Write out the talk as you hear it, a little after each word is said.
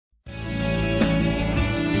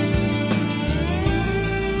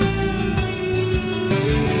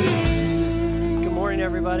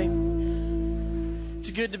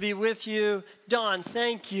good to be with you. Don,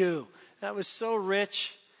 thank you. That was so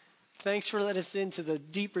rich. Thanks for letting us into the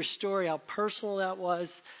deeper story, how personal that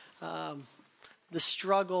was. The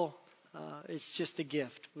struggle, it's just a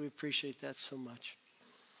gift. We appreciate that so much.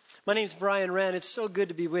 My name's Brian Wren. It's so good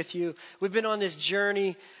to be with you. We've been on this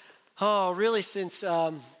journey, really since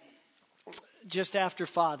just after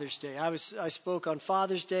Father's Day. I spoke on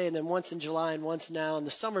Father's Day and then once in July and once now, and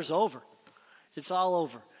the summer's over. It's all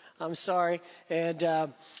over. I'm sorry, and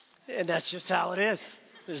that's just how it is.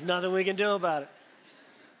 There's nothing we can do about it.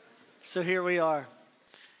 So here we are.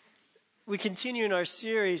 We continue in our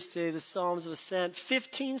series today, the Psalms of Ascent,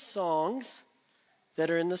 15 songs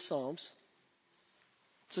that are in the Psalms.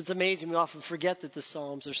 So it's amazing. We often forget that the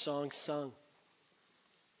Psalms are songs sung.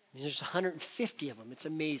 There's 150 of them. It's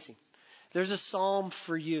amazing. There's a psalm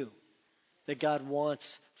for you that God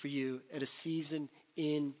wants for you at a season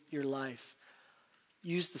in your life.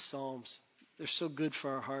 Use the Psalms. They're so good for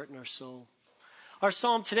our heart and our soul. Our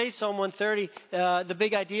psalm today, Psalm 130, the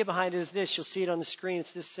big idea behind it is this. You'll see it on the screen.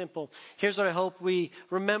 It's this simple. Here's what I hope we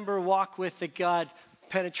remember, walk with, that God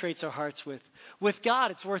penetrates our hearts with. With God,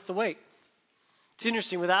 it's worth the wait. It's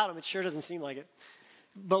interesting. Without Him, it sure doesn't seem like it.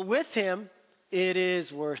 But with Him, it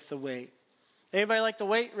is worth the wait. Anybody like the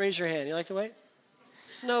wait? Raise your hand. You like the wait?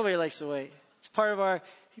 Nobody likes the wait. It's part of our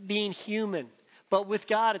being human. But with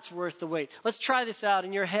God, it's worth the wait. Let's try this out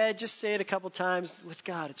in your head. Just say it a couple times. With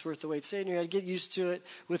God, it's worth the wait. Say it in your head. Get used to it.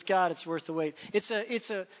 With God, it's worth the wait. It's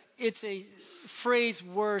a phrase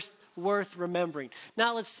worth remembering.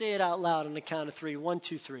 Now let's say it out loud on the count of three. 1,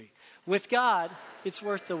 2, 3. With God, it's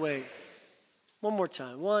worth the wait. One more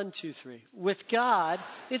time. 1, 2, 3. With God,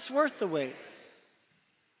 it's worth the wait.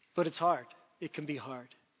 But it's hard. It can be hard.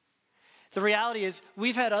 The reality is,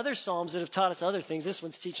 we've had other Psalms that have taught us other things. This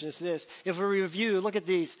one's teaching us this. If we review, look at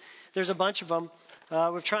these. There's a bunch of them.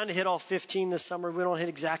 We're trying to hit all 15 this summer. We don't hit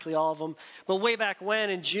exactly all of them. But way back when,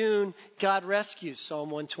 in June, God rescues Psalm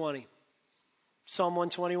 120. Psalm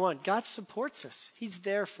 121. God supports us. He's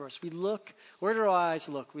there for us. We look. Where do our eyes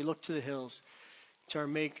look? We look to the hills, to our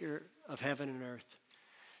Maker of heaven and earth.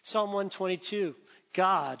 Psalm 122.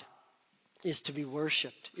 God is to be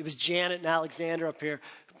worshipped. It was Janet and Alexander up here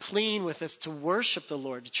pleading with us to worship the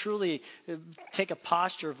Lord, to truly take a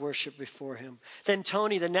posture of worship before Him. Then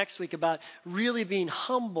Tony the next week about really being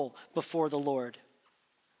humble before the Lord.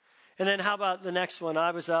 And then how about the next one? I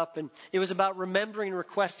was up and it was about remembering and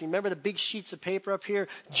requesting. Remember the big sheets of paper up here?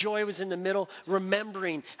 Joy was in the middle.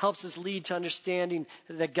 Remembering helps us lead to understanding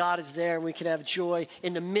that God is there and we can have joy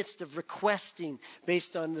in the midst of requesting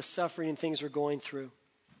based on the suffering and things we're going through.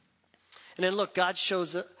 And then look, God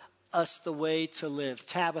shows us the way to live.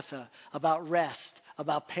 Tabitha, about rest,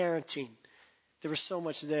 about parenting. There was so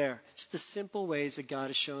much there. It's the simple ways that God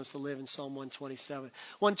has shown us to live in Psalm 127.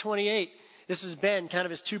 128, this was Ben, kind of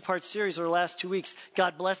his two-part series over the last 2 weeks.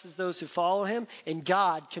 God blesses those who follow Him, and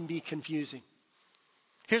God can be confusing.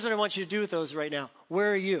 Here's what I want you to do with those right now.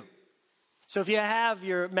 Where are you? So if you have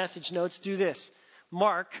your message notes, do this.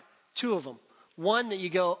 Mark 2 of them. One that you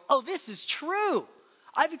go, oh, this is true.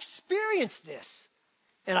 I've experienced this,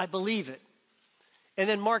 and I believe it. And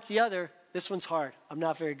then mark the other. This one's hard. I'm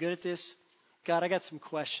not very good at this. God, I got some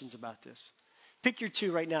questions about this. Pick your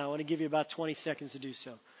 2 right now. I want to give you about 20 seconds to do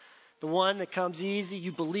so. The one that comes easy,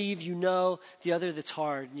 you believe, you know. The other that's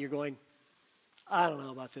hard, and you're going, I don't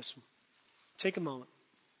know about this one. Take a moment.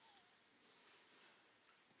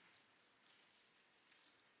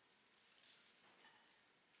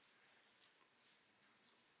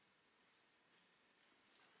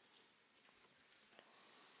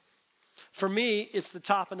 For me, it's the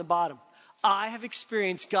top and the bottom. I have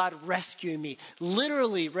experienced God rescuing me,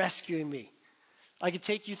 literally rescuing me. I could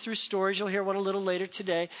take you through stories. You'll hear one a little later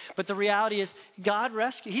today. But the reality is,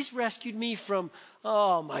 He's rescued me from,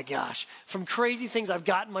 oh my gosh, from crazy things I've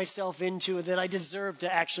gotten myself into that I deserve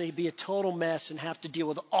to actually be a total mess and have to deal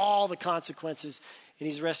with all the consequences. And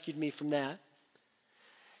He's rescued me from that.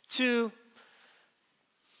 2,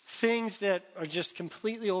 things that are just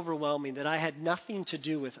completely overwhelming that I had nothing to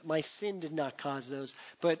do with. My sin did not cause those,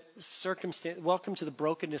 but welcome to the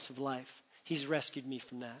brokenness of life. He's rescued me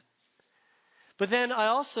from that. But then I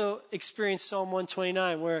also experienced Psalm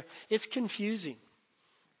 129 where it's confusing.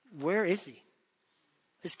 Where is He?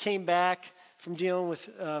 I just came back from dealing with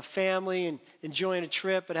family and enjoying a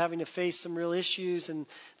trip but having to face some real issues. And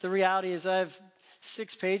the reality is I have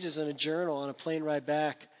 6 pages in a journal on a plane ride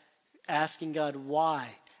back asking God, why?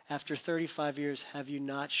 After 35 years, have you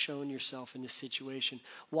not shown yourself in this situation?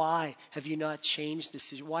 Why have you not changed this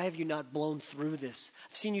situation? Why have you not blown through this?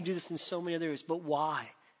 I've seen you do this in so many other areas, but why?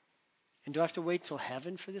 And do I have to wait till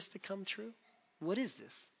heaven for this to come true? What is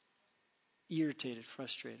this? irritated,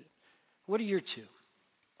 frustrated? What are your two?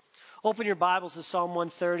 Open your Bibles to Psalm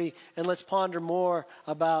 130 and let's ponder more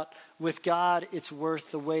about with God, it's worth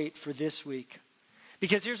the wait for this week.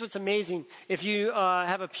 Because here's what's amazing. If you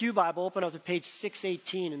have a Pew Bible, open up to page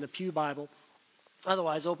 618 in the Pew Bible.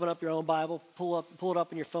 Otherwise, open up your own Bible, pull it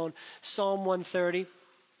up in your phone, Psalm 130.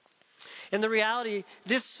 And the reality,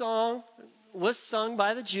 this song was sung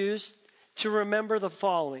by the Jews to remember the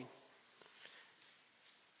following.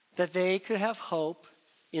 That they could have hope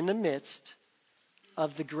in the midst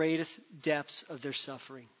of the greatest depths of their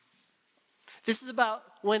suffering. This is about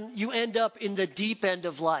when you end up in the deep end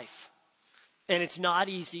of life. And it's not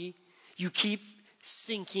easy. You keep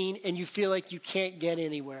sinking and you feel like you can't get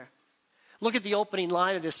anywhere. Look at the opening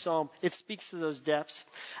line of this psalm. It speaks to those depths.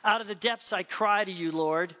 Out of the depths I cry to you,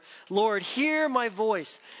 Lord. Lord, hear my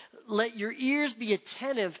voice. Let your ears be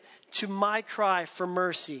attentive to my cry for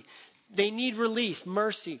mercy. They need relief,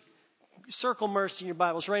 mercy. Circle mercy in your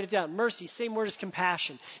Bibles. Write it down. Mercy, same word as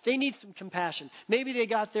compassion. They need some compassion. Maybe they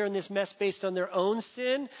got there in this mess based on their own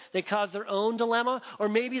sin. They caused their own dilemma. Or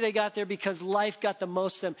maybe they got there because life got the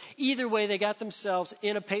most of them. Either way, they got themselves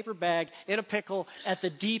in a paper bag, in a pickle, at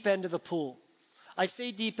the deep end of the pool. I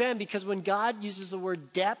say deep end because when God uses the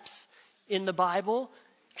word depths in the Bible,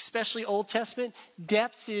 especially Old Testament,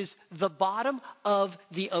 depths is the bottom of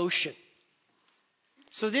the ocean.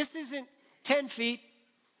 So this isn't 10 feet.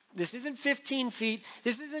 This isn't 15 feet.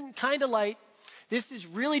 This isn't kind of light. This is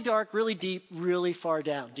really dark, really deep, really far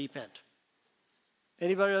down, deep end.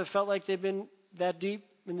 Anybody ever felt like they've been that deep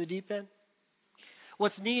in the deep end?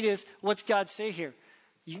 What's neat is, what's God say here?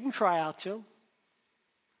 You can cry out to him.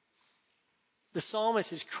 The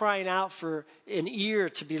psalmist is crying out for an ear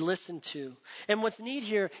to be listened to. And what's neat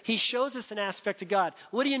here, he shows us an aspect of God.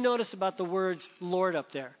 What do you notice about the words Lord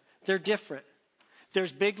up there? They're different.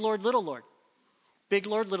 There's big Lord, little Lord. Big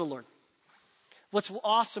Lord, little Lord. What's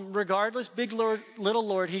awesome, regardless, big Lord, little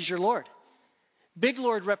Lord, he's your Lord. Big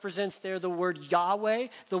Lord represents there the word Yahweh,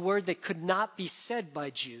 the word that could not be said by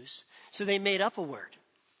Jews. So they made up a word.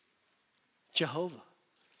 Jehovah.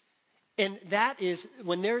 And that is,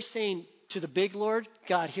 when they're saying to the big Lord,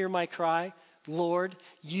 God, hear my cry. Lord,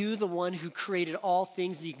 you the one who created all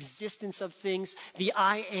things, the existence of things, the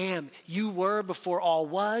I am. You were before all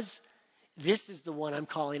was. This is the one I'm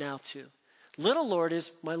calling out to. Little Lord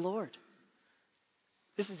is my Lord.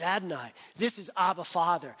 This is Adonai. This is Abba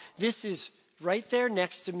Father. This is right there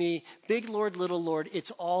next to me. Big Lord, little Lord.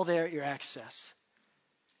 It's all there at your access.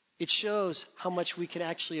 It shows how much we can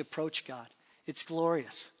actually approach God. It's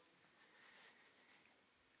glorious.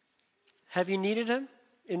 Have you needed him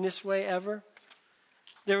in this way ever?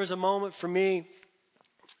 There was a moment for me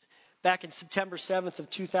back in September 7th of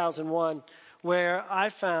 2001 where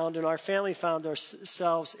I found and our family found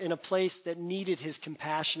ourselves in a place that needed his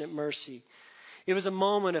compassionate mercy. It was a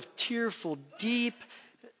moment of tearful, deep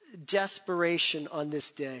desperation on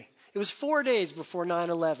this day. It was 4 days before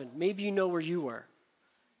 9/11. Maybe you know where you were,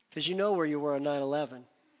 because you know where you were on 9/11.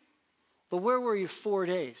 But where were you 4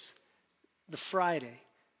 days? The Friday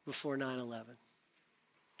before 9/11.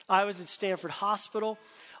 I was at Stanford Hospital.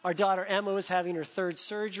 Our daughter Emma was having her third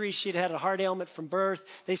surgery. She'd had a heart ailment from birth.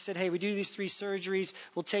 They said, hey, we do these 3 surgeries.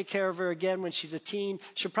 We'll take care of her again when she's a teen.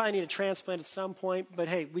 She'll probably need a transplant at some point, but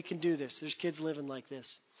hey, we can do this. There's kids living like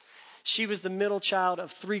this. She was the middle child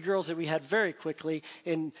of 3 girls that we had very quickly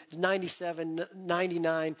in 97,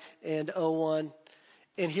 99, and 01.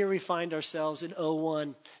 And here we find ourselves in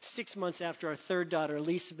 01, 6 months after our third daughter,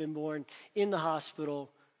 Elise, had been born, in the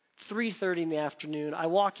hospital, 3:30 in the afternoon. I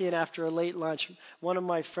walk in after a late lunch. One of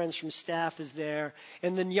my friends from staff is there.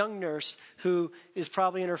 And the young nurse, who is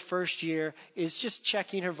probably in her first year, is just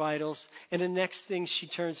checking her vitals. And the next thing she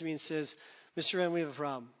turns to me and says, Mr. Wren, we have a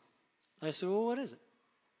problem. I said, well, what is it?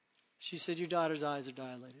 She said, your daughter's eyes are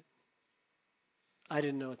dilated. I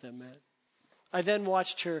didn't know what that meant. I then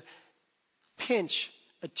watched her pinch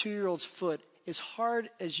a 2-year-old's foot as hard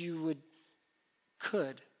as you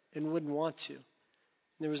could and wouldn't want to.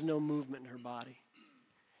 There was no movement in her body.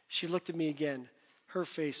 She looked at me again. Her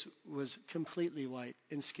face was completely white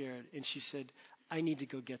and scared. And she said, I need to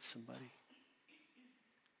go get somebody.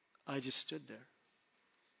 I just stood there.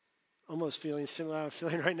 Almost feeling similar to what I'm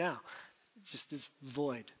feeling right now. Just this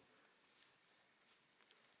void.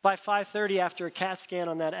 By 5:30, after a CAT scan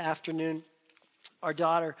on that afternoon, our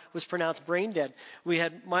daughter was pronounced brain dead. We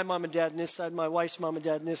had my mom and dad on this side, my wife's mom and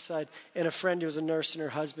dad on this side, and a friend who was a nurse and her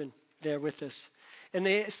husband there with us. And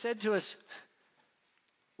they said to us,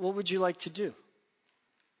 what would you like to do?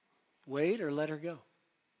 Wait or let her go?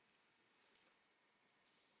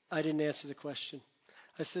 I didn't answer the question.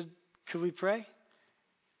 I said, could we pray?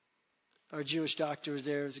 Our Jewish doctor was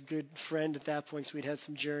there. He was a good friend at that point, so we'd had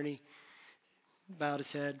some journey. Bowed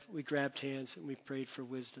his head. We grabbed hands, and we prayed for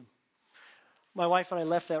wisdom. My wife and I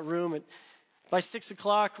left that room, and by 6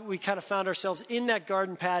 o'clock, we kind of found ourselves in that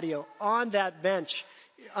garden patio, on that bench,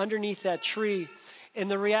 underneath that tree. And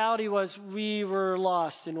the reality was we were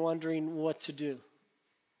lost and wondering what to do.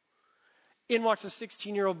 In walks a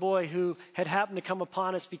 16-year-old boy who had happened to come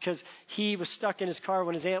upon us because he was stuck in his car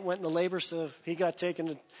when his aunt went into labor, so he got taken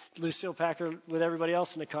to Lucille Packard with everybody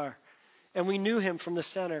else in the car. And we knew him from the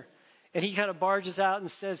center. And he kind of barges out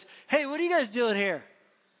and says, "Hey, what are you guys doing here?"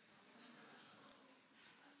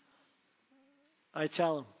 I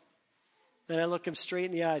tell him. Then I look him straight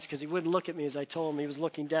in the eyes because he wouldn't look at me as I told him. He was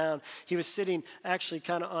looking down. He was sitting actually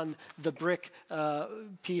kind of on the brick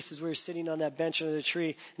pieces. We were sitting on that bench under the tree,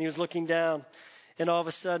 and he was looking down. And all of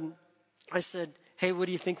a sudden, I said, "Hey, what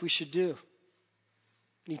do you think we should do?"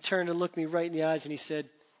 And he turned and looked me right in the eyes, and he said,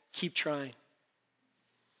 "Keep trying."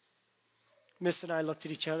 Miss and I looked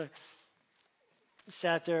at each other,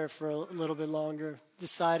 sat there for a little bit longer,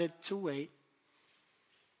 decided to wait.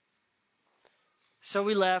 So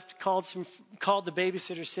we left, called the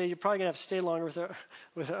babysitter, said, "You're probably going to have to stay longer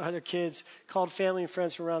with our other kids." Called family and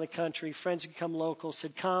friends from around the country, friends who could come local,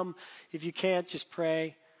 said, "Come. If you can't, just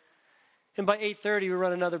pray." And by 8:30, we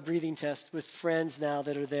run another breathing test with friends now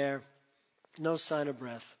that are there. No sign of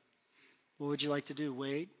breath. What would you like to do,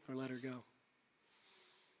 wait or let her go?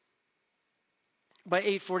 By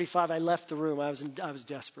 8:45, I left the room. I was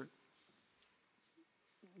desperate.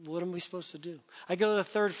 What am we supposed to do? I go to the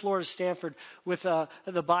third floor to Stanford with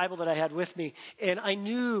the Bible that I had with me. And I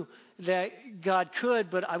knew that God could,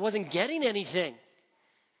 but I wasn't getting anything.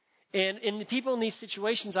 And in the people in these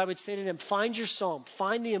situations, I would say to them, find your psalm.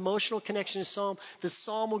 Find the emotional connection to psalm. The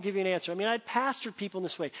psalm will give you an answer. I mean, I'd pastored people in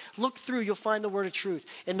this way. Look through, you'll find the word of truth.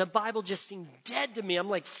 And the Bible just seemed dead to me. I'm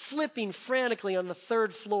like flipping frantically on the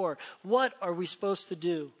third floor. What are we supposed to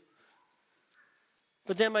do?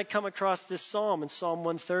 But then I come across this psalm in Psalm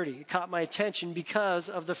 130. It caught my attention because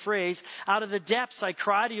of the phrase, "Out of the depths I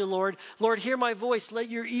cry to you, Lord. Lord, hear my voice. Let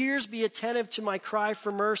your ears be attentive to my cry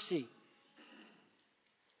for mercy."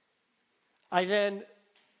 I then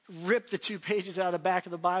ripped the 2 pages out of the back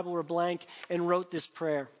of the Bible, were blank, and wrote this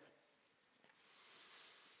prayer.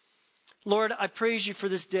 Lord, I praise you for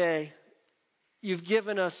this day. You've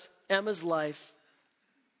given us Emma's life,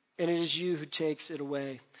 and it is you who takes it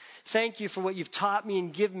away. Thank you for what you've taught me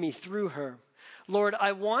and given me through her. Lord,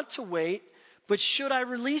 I want to wait, but should I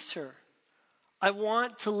release her? I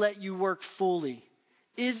want to let you work fully.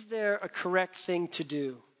 Is there a correct thing to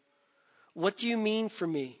do? What do you mean for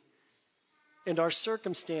me and our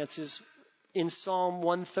circumstances in Psalm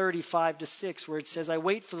 135-6, where it says, "I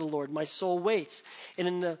wait for the Lord, my soul waits.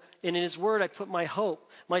 And in his word I put my hope.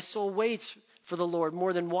 My soul waits for the Lord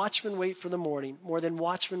more than watchmen wait for the morning, more than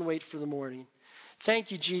watchmen wait for the morning."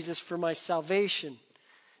 Thank you, Jesus, for my salvation,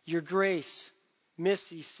 your grace,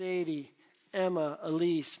 Missy, Sadie, Emma,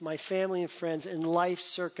 Elise, my family and friends, and life's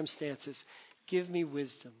circumstances. Give me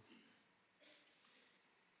wisdom.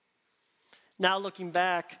 Now looking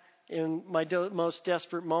back in my most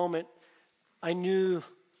desperate moment, I knew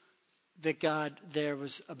that God there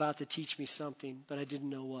was about to teach me something, but I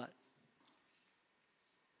didn't know what.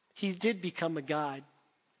 He did become a guide.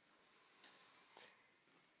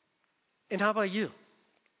 And how about you?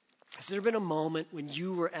 Has there been a moment when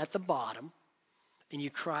you were at the bottom and you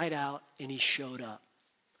cried out and he showed up?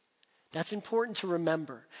 That's important to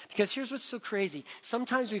remember, because here's what's so crazy.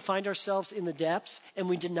 Sometimes we find ourselves in the depths and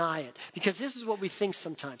we deny it, because this is what we think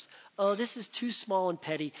sometimes. Oh, this is too small and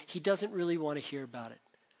petty. He doesn't really want to hear about it.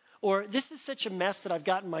 Or this is such a mess that I've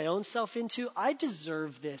gotten my own self into. I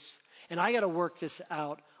deserve this, and I got to work this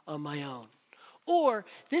out on my own. Or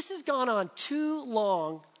this has gone on too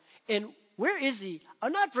long, and where is he?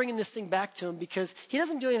 I'm not bringing this thing back to him because he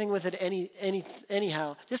doesn't do anything with it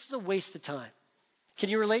anyhow. This is a waste of time. Can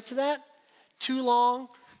you relate to that? Too long?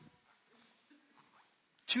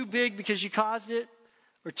 Too big because you caused it?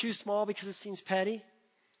 Or too small because it seems petty?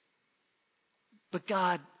 But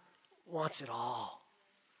God wants it all.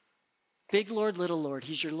 Big Lord, little Lord,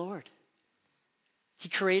 he's your Lord. He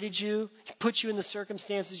created you. He put you in the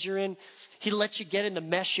circumstances you're in. He lets you get in the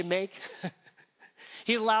mess you make.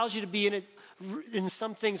 He allows you to be in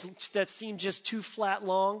some things that seem just too flat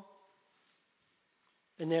long.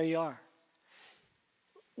 And there you are.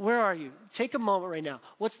 Where are you? Take a moment right now.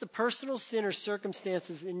 What's the personal sin or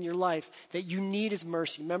circumstances in your life that you need as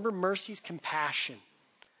mercy? Remember, mercy's compassion.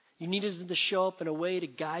 You need it to show up in a way to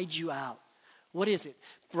guide you out. What is it?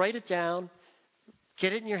 Write it down.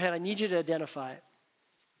 Get it in your head. I need you to identify it.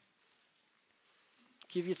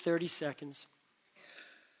 Give you 30 seconds.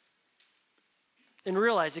 And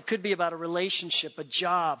realize it could be about a relationship, a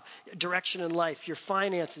job, a direction in life, your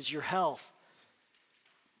finances, your health,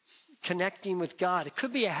 connecting with God. It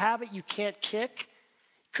could be a habit you can't kick.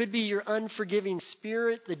 It could be your unforgiving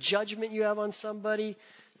spirit, the judgment you have on somebody,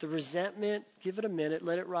 the resentment. Give it a minute.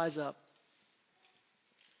 Let it rise up.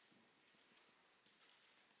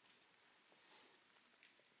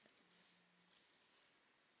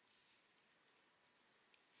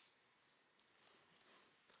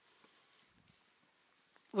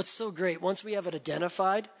 What's so great, once we have it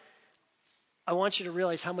identified, I want you to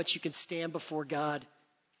realize how much you can stand before God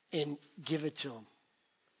and give it to Him.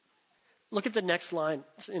 Look at the next line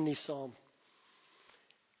in the psalm.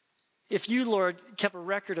 If you, Lord, kept a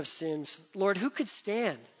record of sins, Lord, who could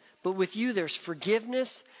stand? But with you there's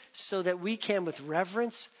forgiveness so that we can with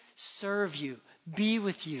reverence serve you, be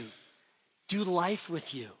with you, do life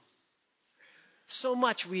with you. So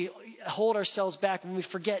much we hold ourselves back when we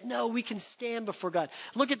forget, no, we can stand before God.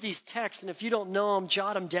 Look at these texts, and if you don't know them,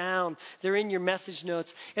 jot them down. They're in your message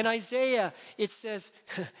notes. In Isaiah, it says,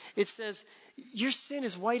 your sin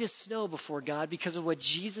is white as snow before God because of what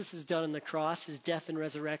Jesus has done on the cross, His death and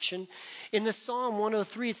resurrection. In the Psalm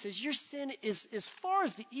 103, it says, your sin is as far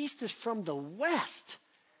as the east is from the west.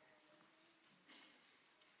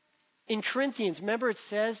 In Corinthians, remember it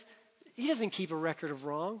says, He doesn't keep a record of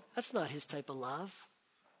wrong. That's not His type of love.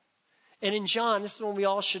 And in John, this is one we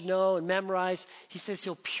all should know and memorize. He says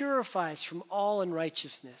He'll purify us from all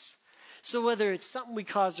unrighteousness. So whether it's something we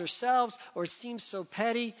cause ourselves or it seems so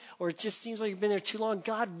petty or it just seems like we've been there too long,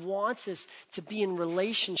 God wants us to be in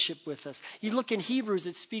relationship with us. You look in Hebrews,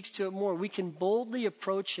 it speaks to it more. We can boldly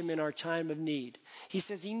approach Him in our time of need. He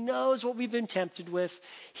says He knows what we've been tempted with.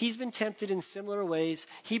 He's been tempted in similar ways.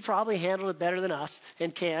 He probably handled it better than us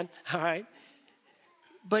and can, all right?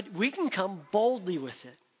 But we can come boldly with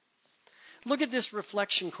it. Look at this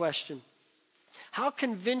reflection question. How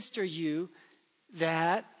convinced are you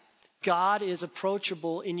that God is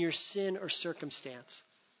approachable in your sin or circumstance?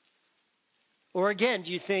 Or again,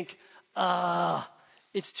 do you think,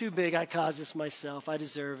 it's too big, I caused this myself, I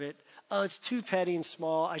deserve it. Oh, it's too petty and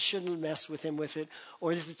small, I shouldn't mess with Him with it.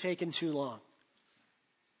 Or this is taking too long.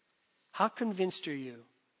 How convinced are you?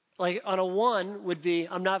 Like on a 1 would be,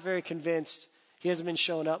 I'm not very convinced, He hasn't been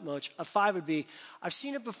showing up much. A 5 would be, I've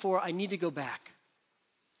seen it before, I need to go back.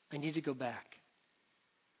 I need to go back.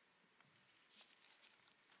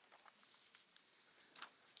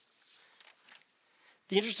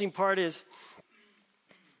 The interesting part is,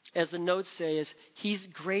 as the notes say, is He's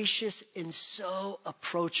gracious and so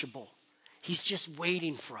approachable. He's just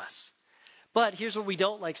waiting for us. But here's what we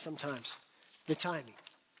don't like sometimes, the timing.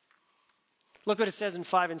 Look what it says in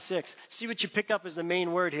 5 and 6. See what you pick up as the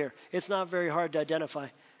main word here. It's not very hard to identify.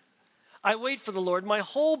 I wait for the Lord. My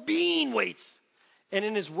whole being waits. And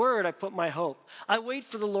in His word I put my hope. I wait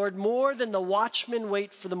for the Lord more than the watchmen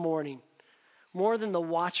wait for the morning. More than the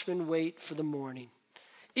watchmen wait for the morning.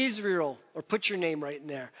 Israel, or put your name right in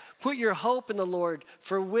there. Put your hope in the Lord,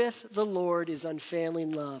 for with the Lord is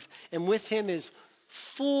unfailing love, and with Him is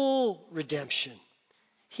full redemption.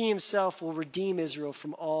 He Himself will redeem Israel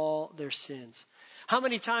from all their sins. How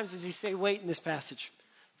many times does He say wait in this passage?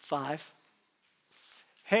 5.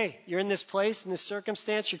 Hey, you're in this place, in this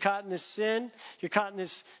circumstance, you're caught in this sin, you're caught in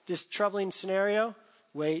this troubling scenario.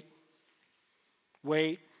 Wait.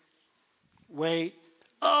 Wait. Wait.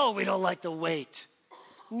 Oh, we don't like the wait.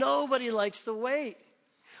 Nobody likes the wait.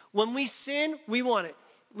 When we sin, we want it.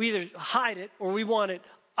 We either hide it or we want it.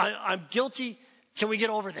 I'm guilty. Can we get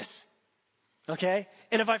over this? Okay?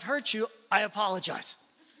 And if I've hurt you, I apologize.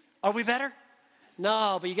 Are we better?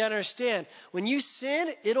 No, but you got to understand, when you sin,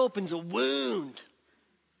 it opens a wound.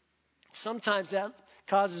 Sometimes that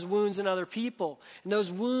causes wounds in other people. And those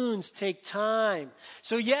wounds take time.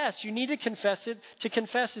 So yes, you need to confess it. To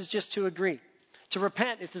confess is just to agree. To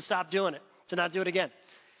repent is to stop doing it, to not do it again.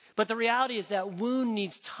 But the reality is that wound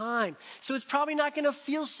needs time. So it's probably not going to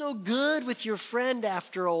feel so good with your friend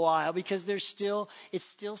after a while because it's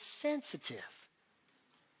still sensitive.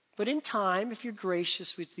 But in time, if you're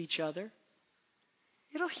gracious with each other,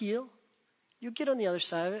 it'll heal. You'll get on the other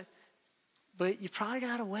side of it. But you probably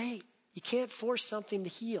got to wait. You can't force something to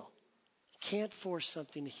heal. You can't force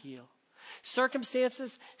something to heal.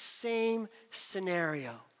 Circumstances, same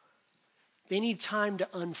scenario. They need time to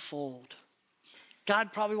unfold.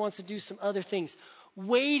 God probably wants to do some other things.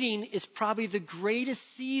 Waiting is probably the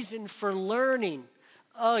greatest season for learning.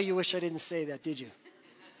 Oh, you wish I didn't say that, did you?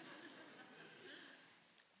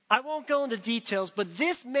 I won't go into details, but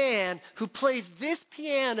this man who plays this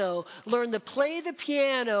piano learned to play the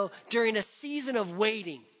piano during a season of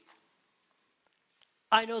waiting.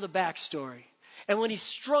 I know the backstory. And when he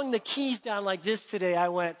strung the keys down like this today, I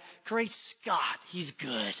went, great Scott, he's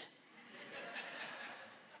good.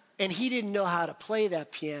 And he didn't know how to play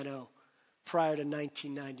that piano prior to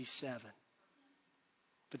 1997.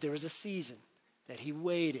 But there was a season that he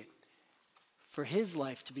waited for his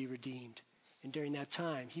life to be redeemed. And during that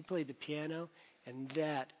time, he played the piano, and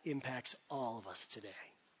that impacts all of us today.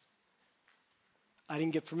 I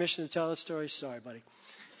didn't get permission to tell the story. Sorry, buddy.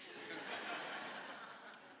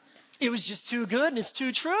 It was just too good, and it's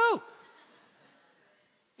too true.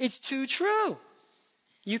 It's too true.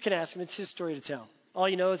 You can ask him. It's his story to tell. All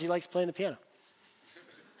you know is he likes playing the piano.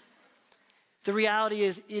 The reality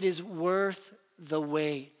is, it is worth the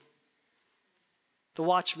wait. The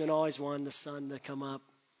watchman always wanted the sun to come up.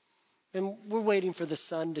 And we're waiting for the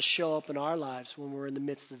sun to show up in our lives when we're in the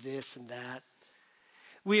midst of this and that.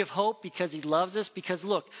 We have hope because he loves us. Because,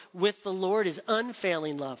 look, with the Lord is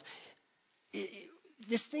unfailing love.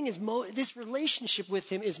 This relationship with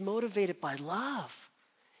him is motivated by love.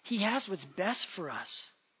 He has what's best for us.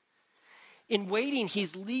 In waiting,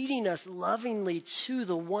 he's leading us lovingly to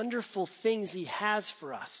the wonderful things he has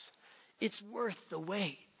for us. It's worth the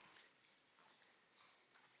wait.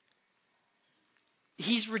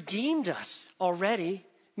 He's redeemed us already,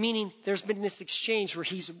 meaning there's been this exchange where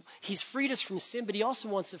he's freed us from sin, but he also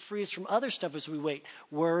wants to free us from other stuff as we wait.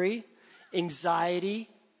 Worry, anxiety.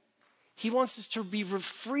 He wants us to be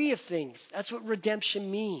free of things. That's what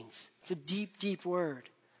redemption means. It's a deep, deep word.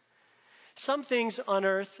 Some things on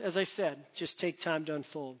earth, as I said, just take time to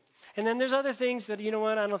unfold. And then there's other things that, you know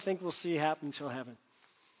what, I don't think we'll see happen until heaven.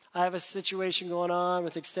 I have a situation going on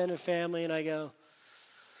with extended family, and I go,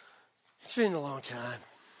 it's been a long time.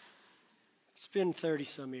 It's been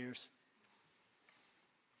 30-some years.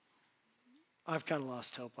 I've kind of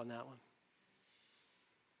lost hope on that one.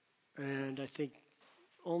 And I think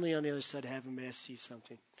only on the other side of heaven may I see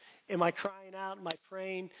something. Am I crying out? Am I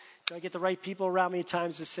praying? Do I get the right people around me at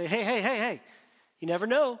times to say, hey, you never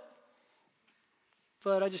know.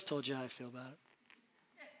 But I just told you how I feel about it.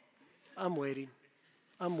 I'm waiting.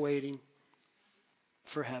 I'm waiting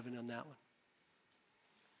for heaven on that one.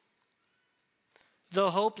 Though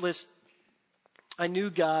hopeless, I knew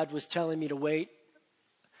God was telling me to wait.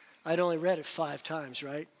 I'd only read it 5 times,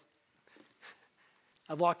 right?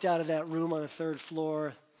 I walked out of that room on the 3rd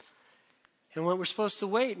floor. And when we're supposed to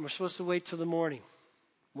wait, and we're supposed to wait till the morning.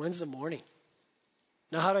 When's the morning?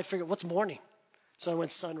 Now, how do I figure what's morning? So I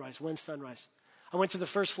went sunrise. When's sunrise? I went to the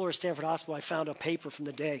 1st floor of Stanford Hospital. I found a paper from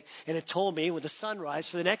the day, and it told me with the sunrise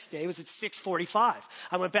for the next day was at 6:45.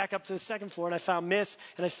 I went back up to the 2nd floor, and I found Miss,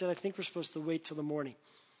 and I said, I think we're supposed to wait till the morning.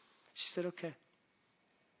 She said, okay.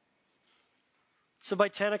 So by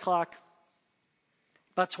 10 o'clock,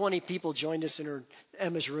 about 20 people joined us in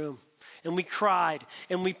Emma's room. And we cried,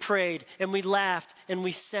 and we prayed, and we laughed, and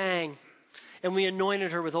we sang, and we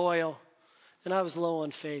anointed her with oil. And I was low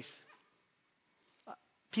on faith.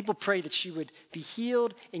 People prayed that she would be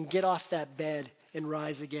healed and get off that bed and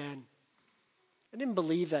rise again. I didn't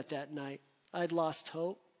believe that night. I'd lost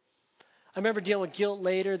hope. I remember dealing with guilt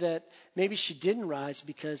later that maybe she didn't rise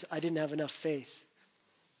because I didn't have enough faith.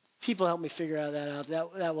 People helped me figure that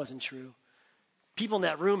out. That wasn't true. People in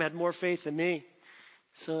that room had more faith than me.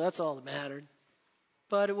 So that's all that mattered.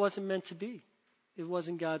 But it wasn't meant to be. It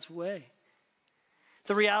wasn't God's way.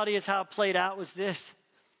 The reality is how it played out was this.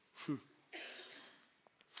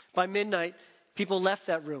 By midnight, people left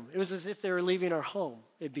that room. It was as if they were leaving our home.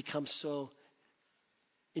 They'd become so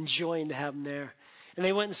enjoying to have them there. And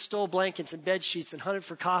they went and stole blankets and bed sheets and hunted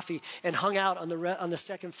for coffee and hung out on the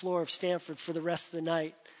 2nd floor of Stanford for the rest of the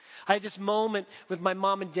night. I had this moment with my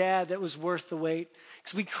mom and dad that was worth the wait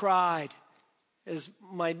because we cried as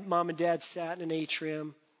my mom and dad sat in an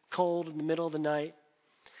atrium, cold in the middle of the night.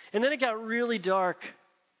 And then it got really dark.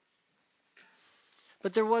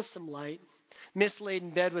 But there was some light. Miss laid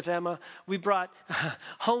in bed with Emma. We brought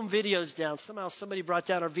home videos down. Somehow somebody brought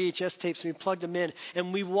down our VHS tapes and we plugged them in.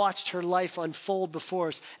 And we watched her life unfold before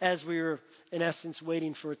us as we were, in essence,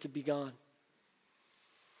 waiting for it to be gone.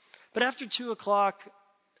 But after 2 o'clock,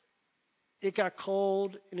 it got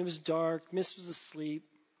cold and it was dark. Miss was asleep.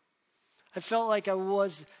 I felt like I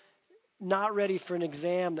was not ready for an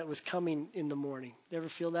exam that was coming in the morning. You ever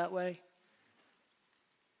feel that way?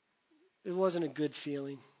 It wasn't a good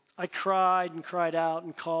feeling. I cried and cried out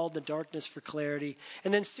and called the darkness for clarity.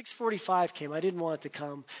 And then 6:45 came. I didn't want it to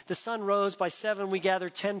come. The sun rose. By 7, we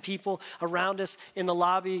gathered 10 people around us in the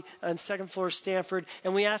lobby on 2nd floor of Stanford.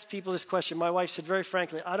 And we asked people this question. My wife said, very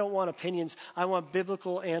frankly, I don't want opinions. I want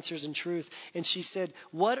biblical answers and truth. And she said,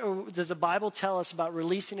 what does the Bible tell us about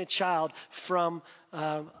releasing a child from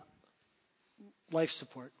life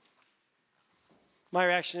support? My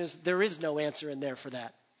reaction is, there is no answer in there for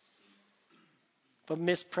that. But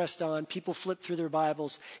Miss pressed on. People flipped through their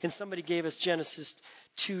Bibles, and somebody gave us Genesis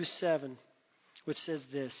 2:7, which says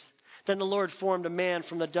this. Then the Lord formed a man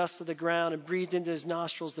from the dust of the ground and breathed into his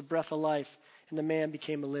nostrils the breath of life, and the man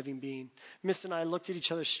became a living being. Miss and I looked at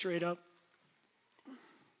each other straight up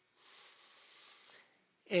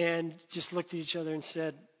and just looked at each other and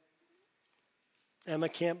said, Emma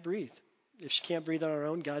can't breathe. If she can't breathe on her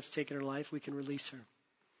own, God's taken her life. We can release her.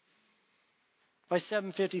 By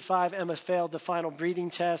 7:55, Emma failed the final breathing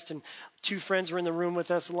test, and 2 friends were in the room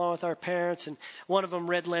with us along with our parents, and one of them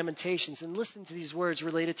read Lamentations. And listen to these words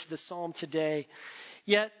related to the psalm today.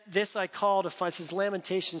 Yet this I call to find, this is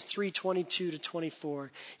Lamentations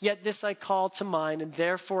 3:22-24. Yet this I call to mind, and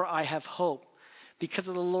therefore I have hope. Because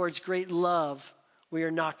of the Lord's great love, we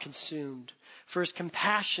are not consumed. For his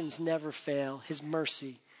compassions never fail, his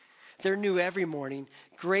mercy. They're new every morning.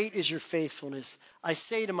 Great is your faithfulness. I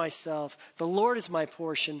say to myself, the Lord is my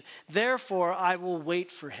portion. Therefore, I will wait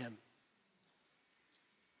for him.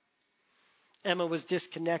 Emma was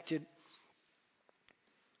disconnected.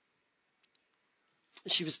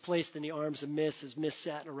 She was placed in the arms of Miss as Miss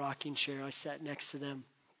sat in a rocking chair. I sat next to them.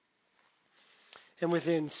 And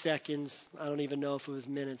within seconds, I don't even know if it was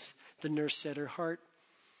minutes, the nurse said her heart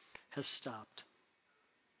has stopped.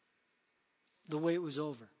 The wait was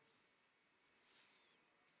over.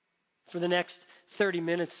 For the next 30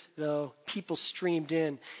 minutes, though, people streamed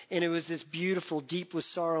in, and it was this beautiful, deep with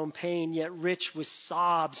sorrow and pain, yet rich with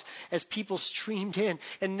sobs, as people streamed in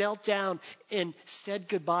and knelt down and said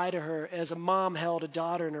goodbye to her as a mom held a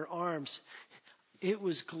daughter in her arms. It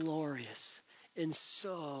was glorious and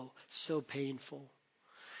so, so painful.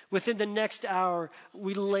 Within the next hour,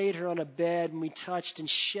 we laid her on a bed and we touched and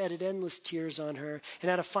shedded endless tears on her and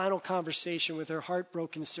had a final conversation with her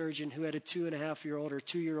heartbroken surgeon who had a 2.5-year-old or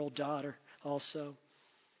 2-year-old daughter also.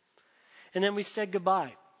 And then we said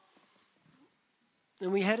goodbye.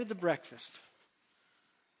 And we headed to breakfast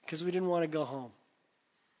because we didn't want to go home.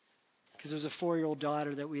 Because there was a 4-year-old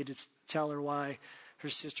daughter that we had to tell her why her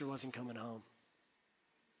sister wasn't coming home.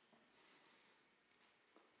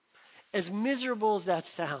 As miserable as that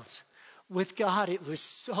sounds, with God, it was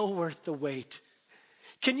so worth the wait.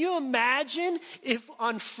 Can you imagine if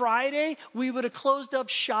on Friday we would have closed up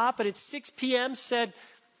shop and at 6 p.m. said,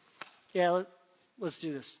 yeah, let's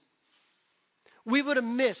do this. We would have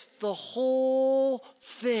missed the whole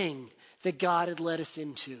thing that God had led us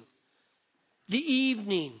into. The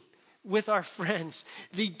evening with our friends,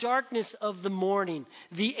 the darkness of the morning,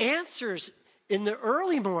 the answers in the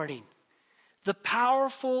early morning. The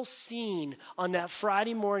powerful scene on that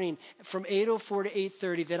Friday morning from 8:04 to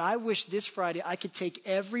 8:30 that I wish this Friday I could take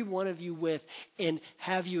every one of you with and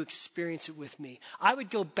have you experience it with me. I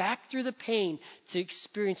would go back through the pain to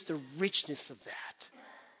experience the richness of that.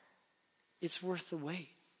 It's worth the wait.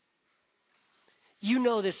 You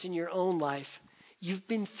know this in your own life. You've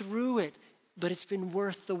been through it, but it's been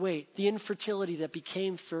worth the wait. The infertility that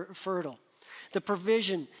became fertile. The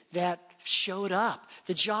provision that showed up.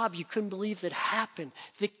 The job you couldn't believe that happened.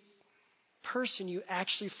 The person you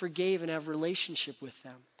actually forgave and have a relationship with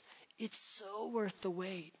them. It's so worth the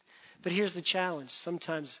wait. But here's the challenge.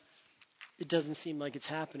 Sometimes it doesn't seem like it's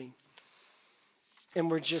happening. And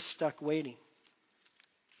we're just stuck waiting.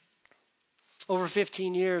 Over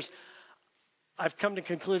 15 years, I've come to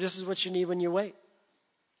conclude this is what you need when you wait.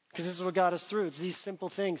 Because this is what got us through. It's these simple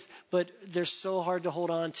things. But they're so hard to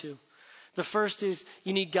hold on to. The first is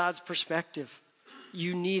you need God's perspective.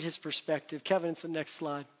 You need his perspective. Kevin, it's the next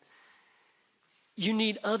slide. You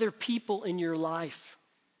need other people in your life.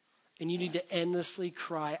 And you need to endlessly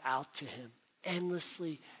cry out to him.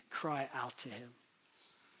 Endlessly cry out to him.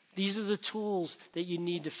 These are the tools that you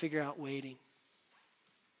need to figure out waiting.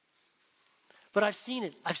 But I've seen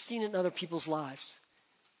it. I've seen it in other people's lives.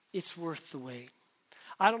 It's worth the wait.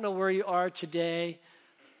 I don't know where you are today.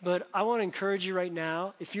 But I want to encourage you right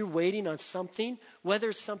now, if you're waiting on something, whether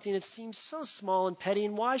it's something that seems so small and petty,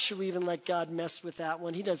 and why should we even let God mess with that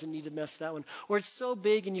one? He doesn't need to mess with that one. Or it's so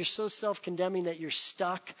big and you're so self-condemning that you're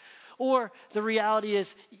stuck. Or the reality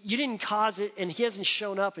is you didn't cause it and he hasn't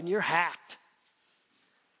shown up and you're hacked.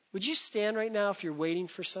 Would you stand right now if you're waiting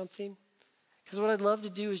for something? Because what I'd love to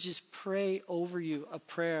do is just pray over you a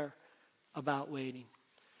prayer about waiting.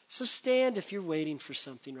 So stand if you're waiting for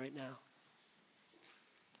something right now.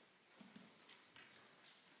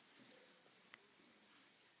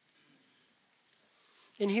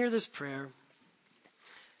 And hear this prayer.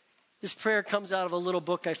 This prayer comes out of a little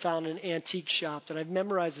book I found in an antique shop. And I've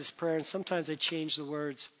memorized this prayer, and sometimes I change the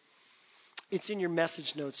words. It's in your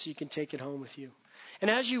message notes, so you can take it home with you. And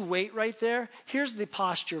as you wait right there, here's the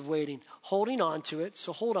posture of waiting. Holding on to it.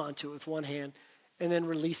 So hold on to it with one hand and then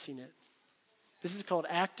releasing it. This is called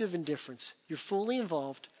active indifference. You're fully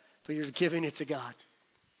involved, but you're giving it to God.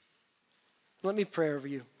 Let me pray over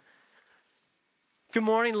you. Good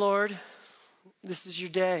morning, Lord. This is your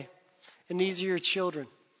day, and these are your children.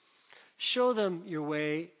 Show them your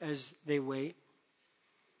way as they wait.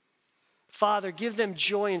 Father, give them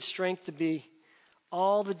joy and strength to be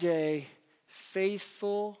all the day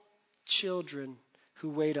faithful children who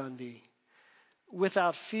wait on thee,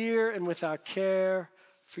 without fear and without care,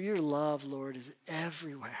 for your love, Lord, is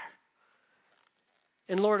everywhere.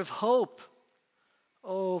 And Lord of hope,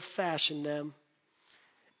 oh, fashion them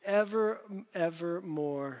ever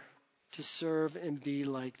more to serve and be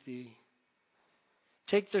like thee.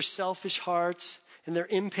 Take their selfish hearts and their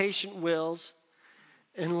impatient wills,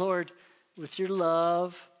 and Lord, with your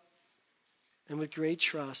love and with great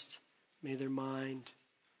trust, may their mind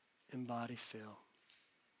and body fill.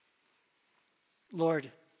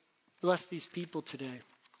 Lord, bless these people today.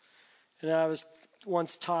 And I was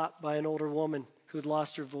once taught by an older woman who had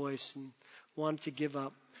lost her voice and wanted to give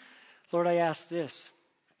up. Lord, I ask this,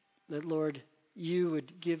 that, Lord, you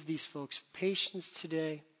would give these folks patience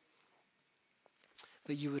today,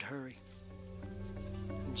 but you would hurry.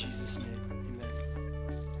 In Jesus' name.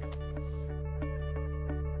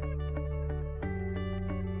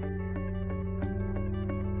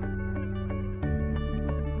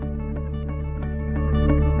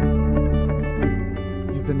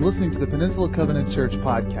 Listening to the Peninsula Covenant Church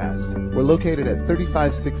podcast. We're located at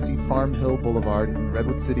 3560 Farm Hill Boulevard in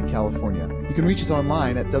Redwood City, California. You can reach us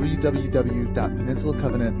online at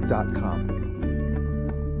www.peninsulacovenant.com.